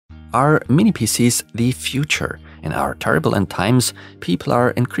Are Mini PCs the future? In our turbulent times, people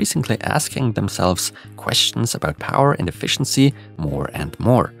are increasingly asking themselves questions about power and efficiency more and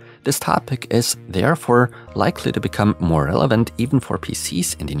more. This topic is therefore likely to become more relevant even for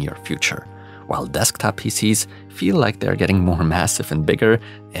PCs in the near future. While desktop PCs feel like they're getting more massive and bigger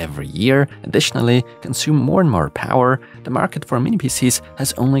every year, additionally consume more and more power, the market for mini PCs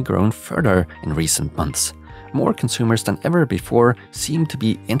has only grown further in recent months. More consumers than ever before seem to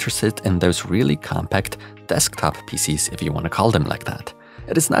be interested in those really compact desktop PCs, if you want to call them like that.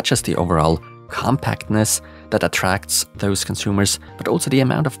 It is not just the overall compactness that attracts those consumers, but also the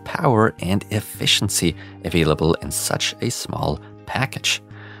amount of power and efficiency available in such a small package.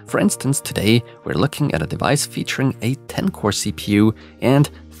 For instance, today we're looking at a device featuring a 10-core CPU and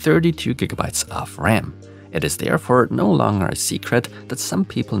 32 GB of RAM. It is therefore no longer a secret that some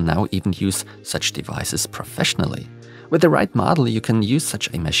people now even use such devices professionally. With the right model, you can use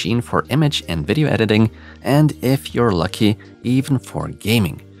such a machine for image and video editing, and if you're lucky, even for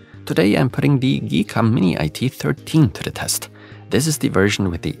gaming. Today I'm putting the GEEKOM Mini IT13 to the test. This is the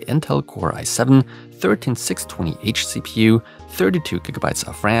version with the Intel Core i7 13620H CPU, 32 GB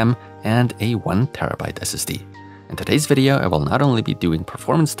of RAM, and a 1TB SSD. In today's video, I will not only be doing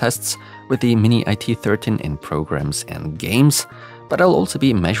performance tests with the Mini IT13 in programs and games, but I'll also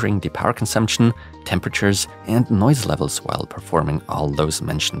be measuring the power consumption, temperatures, and noise levels while performing all those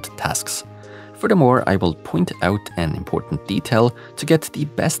mentioned tasks. Furthermore, I will point out an important detail to get the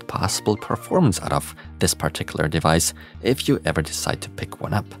best possible performance out of this particular device if you ever decide to pick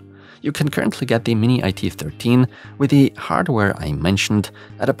one up. You can currently get the Mini IT13 with the hardware I mentioned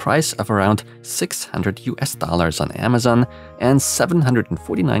at a price of around $600 on Amazon and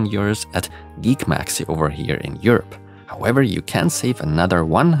 749 euros at GeekMaxi over here in Europe. However, you can save another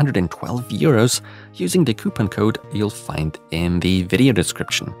 112 euros using the coupon code you'll find in the video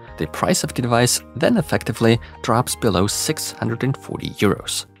description. The price of the device then effectively drops below 640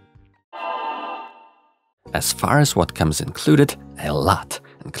 euros. As far as what comes included, a lot.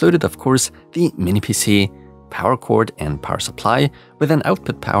 Included, of course, the Mini PC, power cord and power supply with an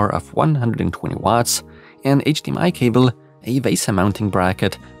output power of 120 watts, an HDMI cable, a VESA mounting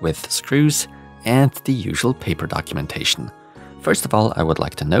bracket with screws, and the usual paper documentation. First of all, I would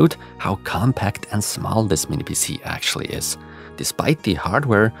like to note how compact and small this Mini PC actually is. Despite the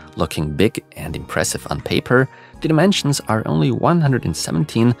hardware looking big and impressive on paper, the dimensions are only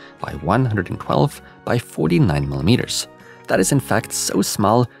 117 by 112 by 49 millimeters. That is in fact so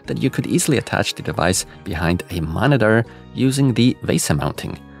small that you could easily attach the device behind a monitor using the VESA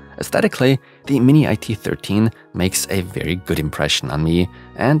mounting. Aesthetically, the Mini IT13 makes a very good impression on me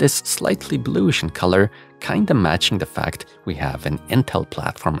and is slightly bluish in color, kinda matching the fact we have an Intel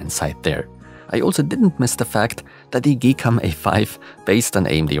platform inside there. I also didn't miss the fact that the GEEKOM A5 based on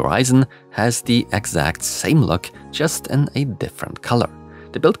AMD Ryzen has the exact same look, just in a different color.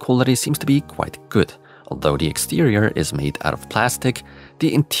 The build quality seems to be quite good. Although the exterior is made out of plastic,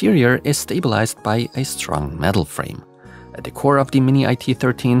 the interior is stabilized by a strong metal frame. At the core of the Mini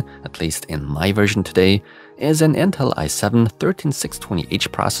IT13, at least in my version today, is an Intel i7 13620H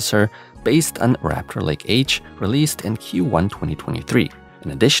processor based on Raptor Lake H, released in Q1 2023.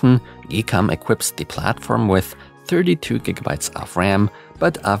 In addition, GEEKOM equips the platform with 32 GB of RAM,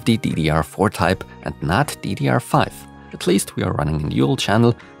 but of the DDR4 type and not DDR5. At least we are running in dual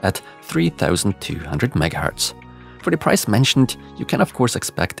channel at 3200 MHz. For the price mentioned, you can of course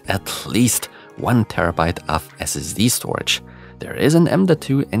expect at least 1 TB of SSD storage. There is an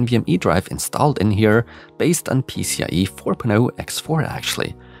M.2 NVMe drive installed in here based on PCIe 4.0 X4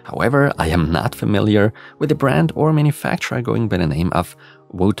 actually. However, I am not familiar with the brand or manufacturer going by the name of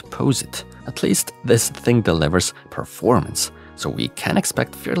Wotposit. At least this thing delivers performance, so we can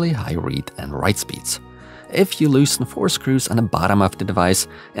expect fairly high read and write speeds. If you loosen 4 screws on the bottom of the device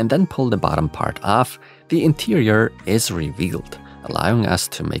and then pull the bottom part off, the interior is revealed, allowing us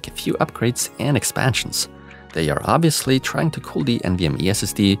to make a few upgrades and expansions. They are obviously trying to cool the NVMe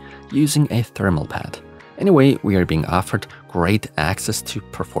SSD using a thermal pad. Anyway, we are being offered great access to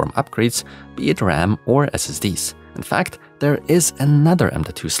perform upgrades, be it RAM or SSDs. In fact, there is another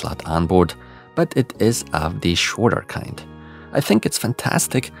M.2 slot on board, but it is of the shorter kind. I think it's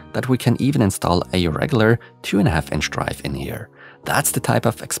fantastic that we can even install a regular 2.5-inch drive in here. That's the type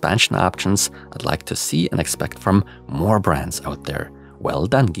of expansion options I'd like to see and expect from more brands out there. Well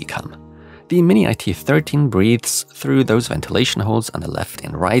done, GEEKOM. The Mini IT13 breathes through those ventilation holes on the left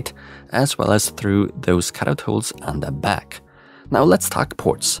and right, as well as through those cutout holes on the back. Now let's talk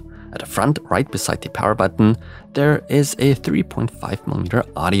ports. At the front, right beside the power button, there is a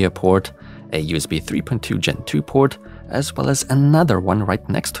 3.5mm audio port, a USB 3.2 Gen 2 port, as well as another one right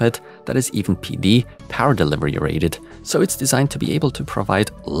next to it that is even PD, power delivery rated, so it's designed to be able to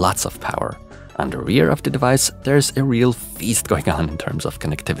provide lots of power. On the rear of the device, there's a real feast going on in terms of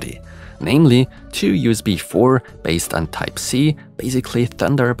connectivity. Namely, two USB 4 based on Type-C, basically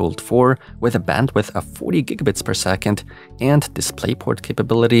Thunderbolt 4 with a bandwidth of 40 gigabits per second and DisplayPort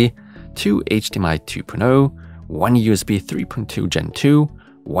capability, two HDMI 2.0, one USB 3.2 Gen 2,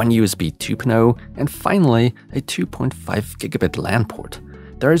 one USB 2.0, and finally a 2.5 gigabit LAN port.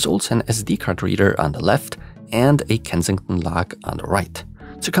 There is also an SD card reader on the left and a Kensington lock on the right.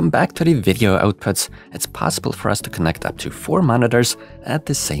 To come back to the video outputs, it's possible for us to connect up to 4 monitors at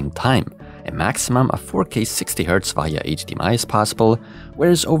the same time. A maximum of 4K 60Hz via HDMI is possible,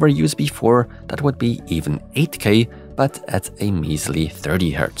 whereas over USB 4 that would be even 8K, but at a measly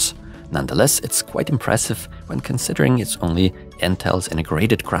 30Hz. Nonetheless, it's quite impressive when considering it's only Intel's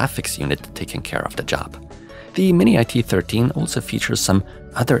integrated graphics unit taking care of the job. The Mini IT13 also features some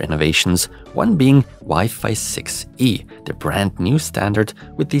other innovations, one being Wi-Fi 6E, the brand new standard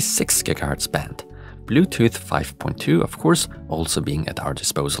with the 6 GHz band. Bluetooth 5.2, of course, also being at our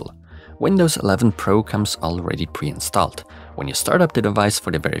disposal. Windows 11 Pro comes already pre-installed. When you start up the device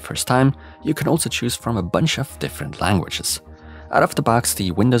for the very first time, you can also choose from a bunch of different languages. Out of the box,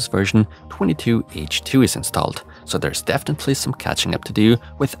 the Windows version 22H2 is installed, so there's definitely some catching up to do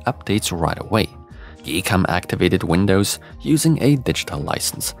with updates right away. GEEKOM activated Windows using a digital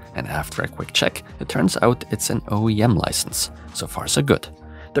license, and after a quick check, it turns out it's an OEM license. So far so good.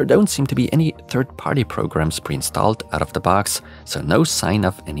 There don't seem to be any third-party programs pre-installed out of the box, so no sign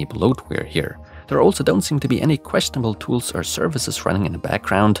of any bloatware here. There also don't seem to be any questionable tools or services running in the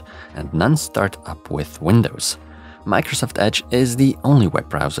background, and none start up with Windows. Microsoft Edge is the only web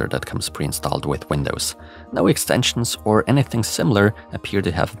browser that comes pre-installed with Windows. No extensions or anything similar appear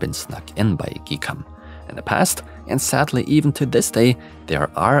to have been snuck in by GEEKOM. In the past, and sadly even to this day,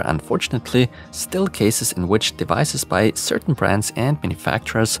 there are unfortunately still cases in which devices by certain brands and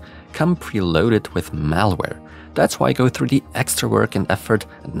manufacturers come preloaded with malware. That's why I go through the extra work and effort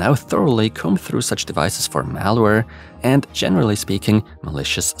and now thoroughly comb through such devices for malware and, generally speaking,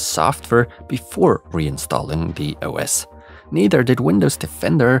 malicious software before reinstalling the OS. Neither did Windows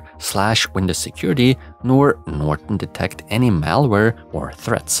Defender / Windows Security nor Norton detect any malware or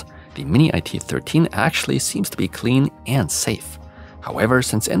threats. The Mini IT13 actually seems to be clean and safe. However,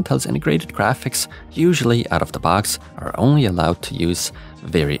 since Intel's integrated graphics, usually out of the box, are only allowed to use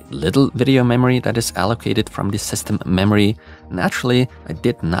very little video memory that is allocated from the system memory, naturally, I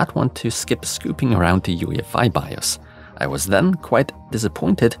did not want to skip scooping around the UEFI BIOS. I was then quite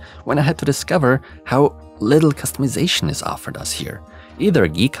disappointed when I had to discover how little customization is offered us here. Either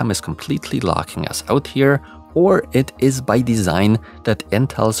GEEKOM is completely locking us out here, or it is by design that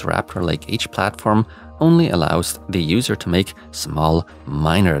Intel's Raptor Lake H platform only allows the user to make small,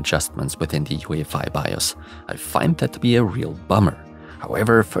 minor adjustments within the UEFI BIOS. I find that to be a real bummer.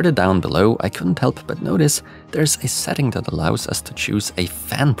 However, further down below, I couldn't help but notice there's a setting that allows us to choose a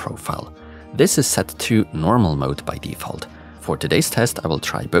fan profile. This is set to normal mode by default. For today's test, I will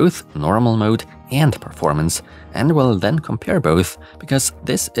try both normal mode and performance, and will then compare both, because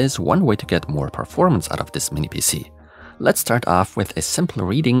this is one way to get more performance out of this mini PC. Let's start off with a simple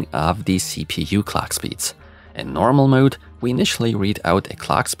reading of the CPU clock speeds. In normal mode, we initially read out a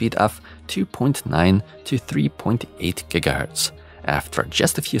clock speed of 2.9 to 3.8 GHz. After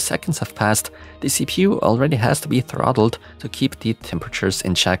just a few seconds have passed, the CPU already has to be throttled to keep the temperatures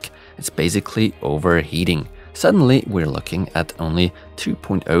in check. It's basically overheating. Suddenly, we're looking at only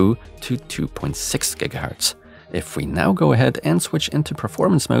 2.0 to 2.6 GHz. If we now go ahead and switch into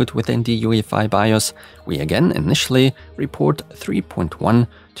performance mode within the UEFI BIOS, we again initially report 3.1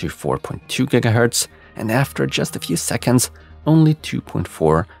 to 4.2 GHz, and after just a few seconds, only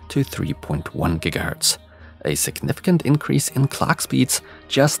 2.4 to 3.1 GHz. A significant increase in clock speeds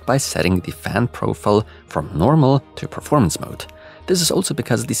just by setting the fan profile from normal to performance mode. This is also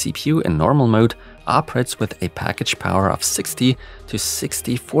because the CPU in normal mode operates with a package power of 60 to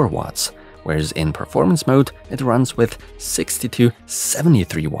 64 watts, whereas in performance mode it runs with 60 to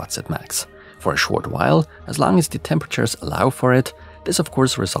 73 watts at max. For a short while, as long as the temperatures allow for it, this of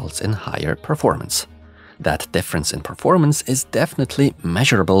course results in higher performance. That difference in performance is definitely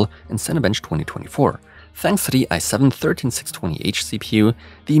measurable in Cinebench 2024. Thanks to the i7-13620H CPU,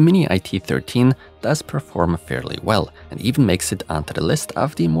 the Mini IT13 does perform fairly well and even makes it onto the list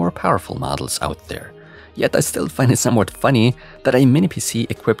of the more powerful models out there. Yet I still find it somewhat funny that a mini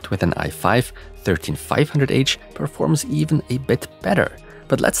PC equipped with an i5-13500H performs even a bit better.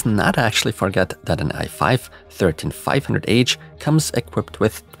 But let's not actually forget that an i5-13500H comes equipped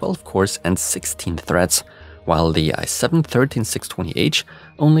with 12 cores and 16 threads, while the i7-13620H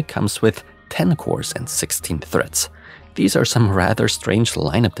only comes with 10 cores and 16 threads. These are some rather strange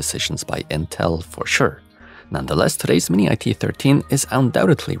lineup decisions by Intel for sure. Nonetheless, today's Mini IT13 is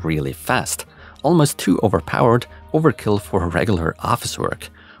undoubtedly really fast, almost too overpowered, overkill for regular office work.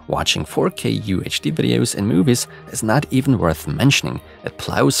 Watching 4K UHD videos and movies is not even worth mentioning, it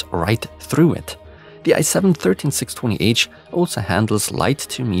plows right through it. The i7-13620H also handles light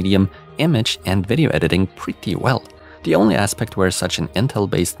to medium image and video editing pretty well. The only aspect where such an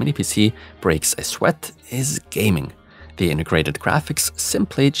Intel-based Mini PC breaks a sweat is gaming. The integrated graphics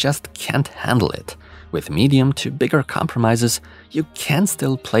simply just can't handle it. With medium to bigger compromises, you can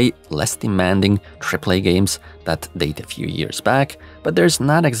still play less demanding AAA games that date a few years back, but there's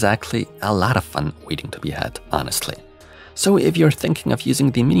not exactly a lot of fun waiting to be had, honestly. So if you're thinking of using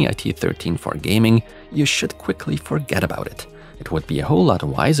the Mini IT13 for gaming, you should quickly forget about it. It would be a whole lot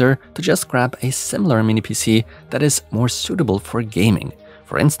wiser to just grab a similar Mini PC that is more suitable for gaming.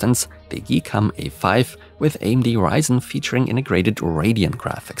 For instance, the GEEKOM A5 with AMD Ryzen featuring integrated Radeon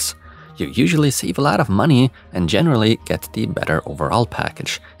graphics. You usually save a lot of money and generally get the better overall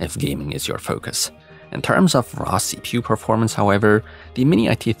package if gaming is your focus. In terms of raw CPU performance, however, the Mini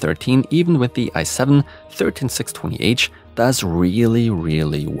IT13, even with the i7-13620H, does really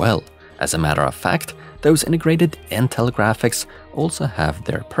well. As a matter of fact, those integrated Intel graphics also have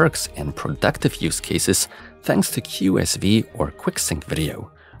their perks in productive use cases thanks to QSV or QuickSync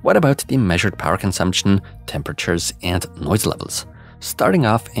video. What about the measured power consumption, temperatures, and noise levels? Starting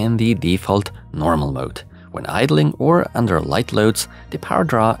off in the default normal mode. When idling or under light loads, the power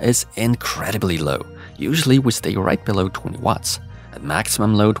draw is incredibly low. Usually we stay right below 20 watts. At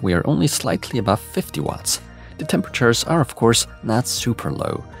maximum load we are only slightly above 50 watts. The temperatures are of course not super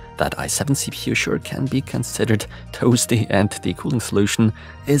low. That i7 CPU sure can be considered toasty and the cooling solution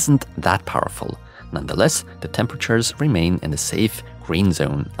isn't that powerful. Nonetheless, the temperatures remain in the safe green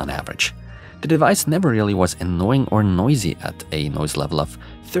zone on average. The device never really was annoying or noisy at a noise level of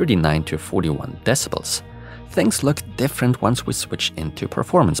 39 to 41 decibels. Things look different once we switch into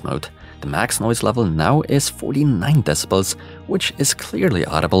performance mode. The max noise level now is 49 decibels, which is clearly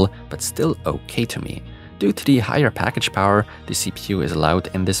audible but still okay to me. Due to the higher package power the CPU is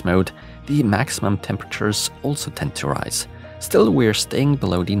allowed in this mode, the maximum temperatures also tend to rise. Still, we're staying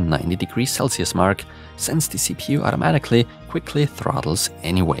below the 90 degrees Celsius mark, since the CPU automatically quickly throttles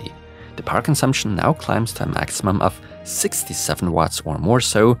anyway. The power consumption now climbs to a maximum of 67 watts or more,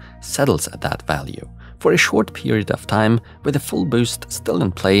 so settles at that value. For a short period of time, with a full boost still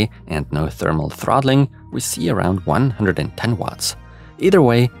in play and no thermal throttling, we see around 110 watts. Either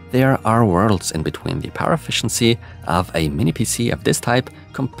way, there are worlds in between the power efficiency of a Mini PC of this type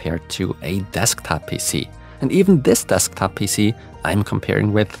compared to a desktop PC. And even this desktop PC I'm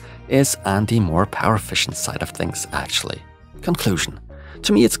comparing with is on the more power efficient side of things actually. Conclusion.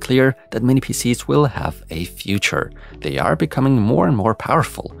 To me, it's clear that Mini PCs will have a future. They are becoming more and more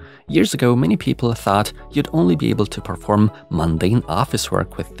powerful. Years ago, many people thought you'd only be able to perform mundane office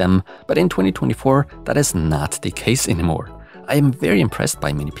work with them, but in 2024, that is not the case anymore. I am very impressed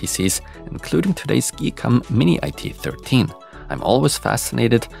by Mini PCs, including today's GEEKOM Mini IT13. I'm always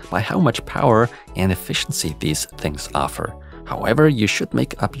fascinated by how much power and efficiency these things offer. However, you should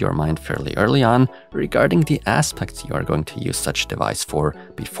make up your mind fairly early on regarding the aspects you are going to use such device for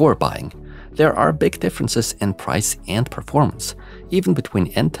before buying. There are big differences in price and performance, even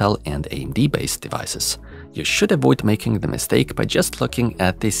between Intel and AMD-based devices. You should avoid making the mistake by just looking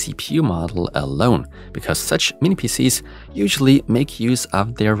at the CPU model alone, because such Mini PCs usually make use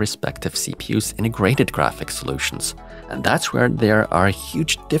of their respective CPU's integrated graphics solutions. And that's where there are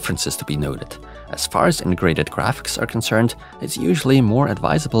huge differences to be noted. As far as integrated graphics are concerned, it's usually more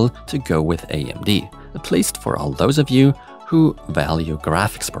advisable to go with AMD, at least for all those of you who value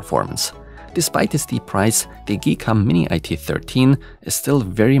graphics performance. Despite the steep price, the GEEKOM Mini IT13 is still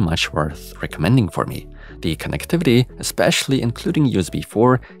very much worth recommending for me. The connectivity, especially including USB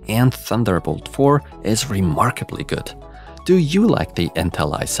 4 and Thunderbolt 4, is remarkably good. Do you like the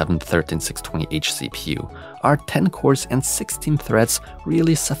Intel i7-13620H CPU? Are 10 cores and 16 threads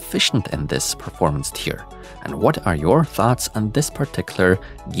really sufficient in this performance tier? And what are your thoughts on this particular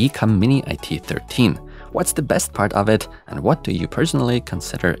GEEKOM Mini IT13? What's the best part of it, and what do you personally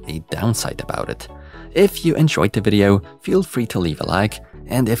consider a downside about it? If you enjoyed the video, feel free to leave a like,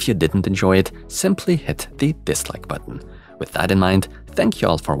 and if you didn't enjoy it, simply hit the dislike button. With that in mind, thank you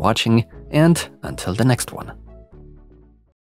all for watching, and until the next one.